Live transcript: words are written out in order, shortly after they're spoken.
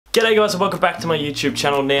G'day guys and welcome back to my YouTube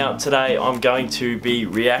channel. Now today I'm going to be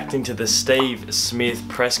reacting to the Steve Smith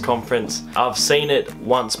press conference. I've seen it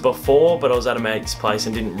once before, but I was at a mate's place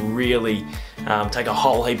and didn't really take a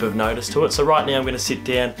whole heap of notice to it. So right now I'm going to sit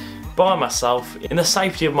down by myself in the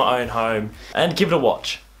safety of my own home and give it a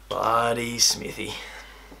watch. Bloody Smithy.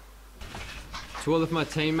 To all of my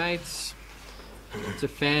teammates, to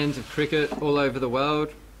fans of cricket all over the world,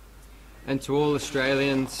 and to all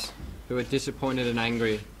Australians who are disappointed and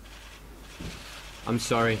angry, I'm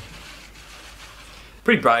sorry.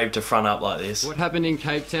 Pretty brave to front up like this. What happened in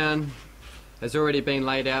Cape Town has already been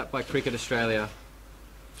laid out by Cricket Australia.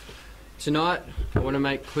 Tonight, I want to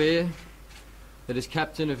make clear that as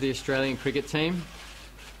captain of the Australian cricket team,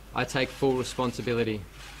 I take full responsibility.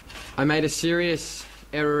 I made a serious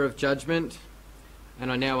error of judgment,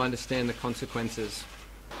 and I now understand the consequences.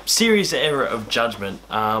 Serious error of judgment.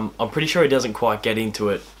 I'm pretty sure he doesn't quite get into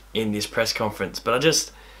it in this press conference,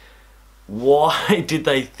 but why did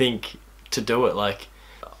they think to do it? Like,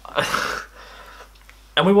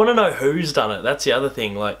 and we want to know who's done it. That's the other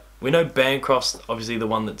thing. Like, we know Bancroft's obviously the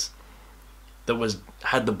one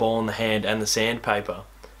had the ball in the hand and the sandpaper,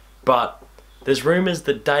 but there's rumours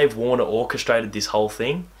that Dave Warner orchestrated this whole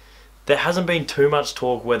thing. There hasn't been too much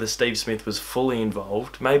talk whether Steve Smith was fully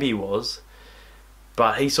involved. Maybe he was,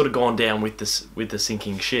 but he's sort of gone down with the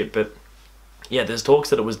sinking ship. But yeah, there's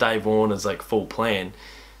talks that it was Dave Warner's like full plan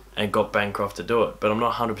and got Bancroft to do it, but I'm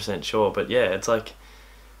not 100% sure. But yeah, it's like,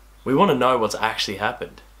 we want to know what's actually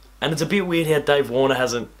happened. And it's a bit weird how Dave Warner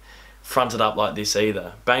hasn't fronted up like this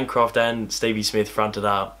either. Bancroft and Stevie Smith fronted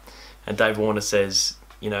up, and Dave Warner says,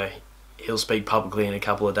 you know, he'll speak publicly in a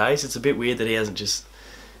couple of days. It's a bit weird that he hasn't just,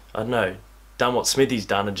 I don't know, done what Smithy's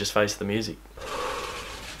done and just faced the music.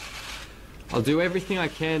 I'll do everything I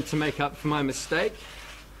can to make up for my mistake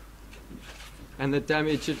and the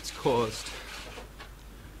damage it's caused.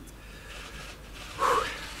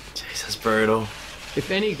 Jeez, that's brutal.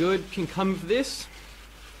 If any good can come of this,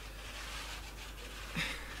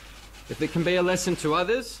 if it can be a lesson to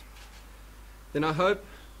others, then I hope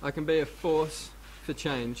I can be a force for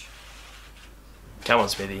change. Come on,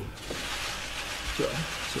 Smithy. Sure.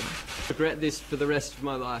 Regret this for the rest of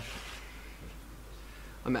my life.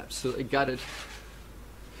 I'm absolutely gutted.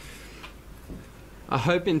 I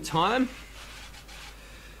hope in time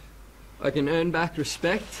I can earn back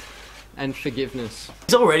respect and forgiveness.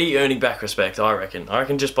 He's already earning back respect, I reckon. I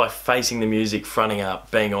reckon just by facing the music, fronting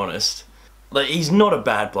up, being honest. Like, he's not a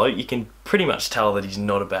bad bloke. You can pretty much tell that he's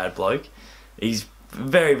not a bad bloke. He's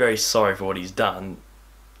very, very sorry for what he's done.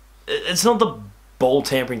 It's not the ball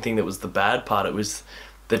tampering thing that was the bad part. It was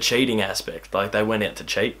the cheating aspect. Like, they went out to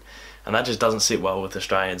cheat, and that just doesn't sit well with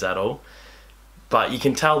Australians at all. But you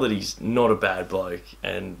can tell that he's not a bad bloke,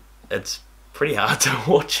 and it's pretty hard to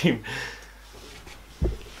watch him.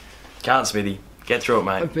 Can't, Smithy. Get through it,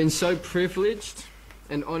 mate. I've been so privileged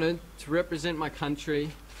and honoured to represent my country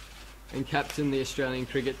and captain the Australian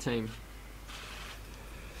cricket team.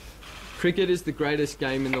 Cricket is the greatest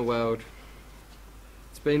game in the world.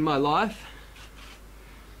 It's been my life,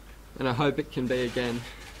 and I hope it can be again.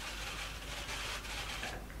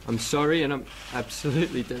 I'm sorry, and I'm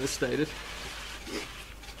absolutely devastated.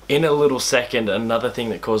 In a little second, another thing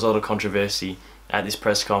that caused a lot of controversy at this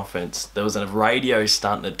press conference, there was a radio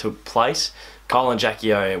stunt that took place. Kyle and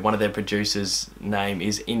Jackie O, one of their producers' name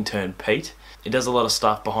is Intern Pete. He does a lot of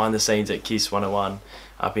stuff behind the scenes at Kiss 101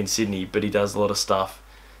 up in Sydney, but he does a lot of stuff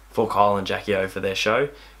for Kyle and Jackie O for their show.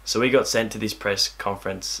 So he got sent to this press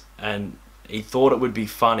conference, and he thought it would be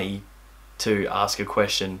funny to ask a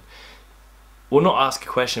question. Well, not ask a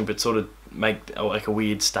question, but sort of make like a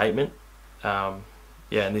weird statement.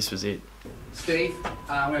 Yeah, and this was it. Steve,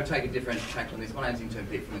 I'm going to take a different tack on this. My name's Intern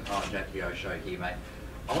Pete from the Kyle and Jackie O show here, mate.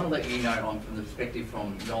 I want to let you know from the perspective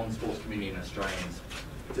from non-sports community and Australians,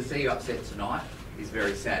 to see you upset tonight is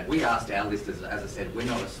very sad. We asked our listeners, as I said, we're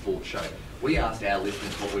not a sports show. We asked our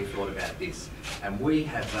listeners what we thought about this, and we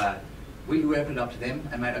have we opened up to them.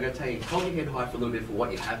 And mate, I've got to tell you, hold your head high for a little bit for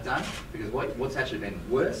what you have done, because what's actually been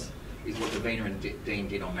worse is what Davina and Dean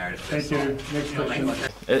did on Married at First Sight. Thank you.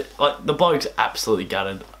 Next question. Like, the bloke's absolutely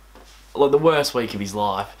gutted. Like, the worst week of his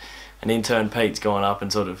life, and Intern Pete's gone up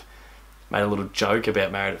and sort of made a little joke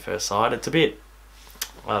about Married at First Sight. It's a bit,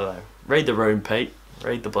 I don't know. Read the room, Pete.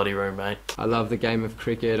 Read the bloody room, mate. I love the game of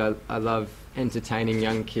cricket. I love entertaining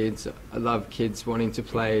young kids. I love kids wanting to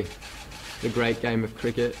play the great game of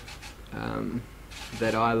cricket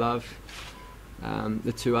that I love.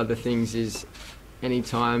 The two other things is,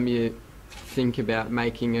 anytime you think about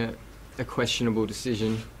making a questionable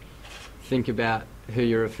decision, think about who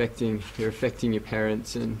you're affecting. You're affecting your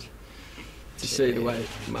parents, and to see the way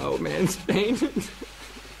my old man's been.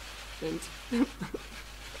 and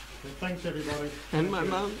Thanks everybody. and my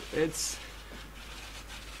mum. It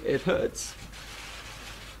hurts,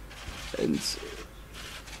 and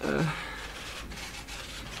I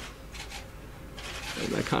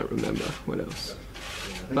can't remember what else.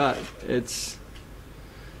 But it's,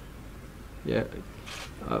 yeah,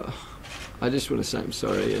 I just want to say I'm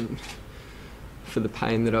sorry and for the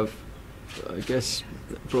pain that I've, I guess,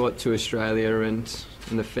 brought to Australia and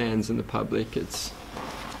the fans and the public. It's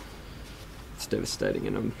devastating,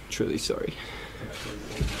 and I'm truly sorry.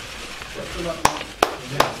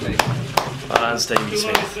 Well done, Stevie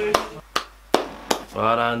Smith.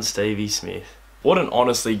 Well done, Stevie Smith. What an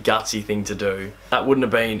honestly gutsy thing to do. That wouldn't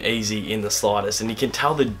have been easy in the slightest, and you can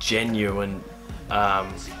tell the genuine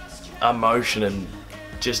emotion and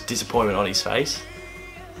just disappointment on his face.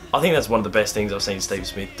 I think that's one of the best things I've seen Stevie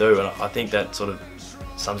Smith do, and I think that sort of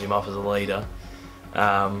sums him up as a leader.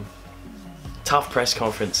 Tough press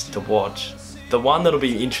conference to watch. The one that'll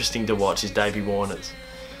be interesting to watch is Davey Warner's,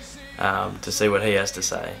 to see what he has to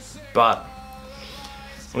say. But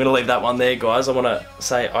I'm going to leave that one there, guys. I want to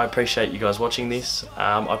say I appreciate you guys watching this.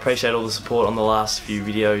 I appreciate all the support on the last few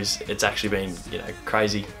videos. It's actually been, you know,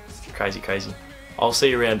 crazy. I'll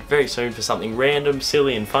see you around very soon for something random,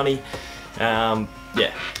 silly and funny.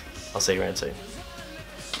 Yeah, I'll see you around soon.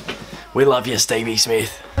 We love you, Stevie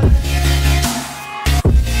Smith.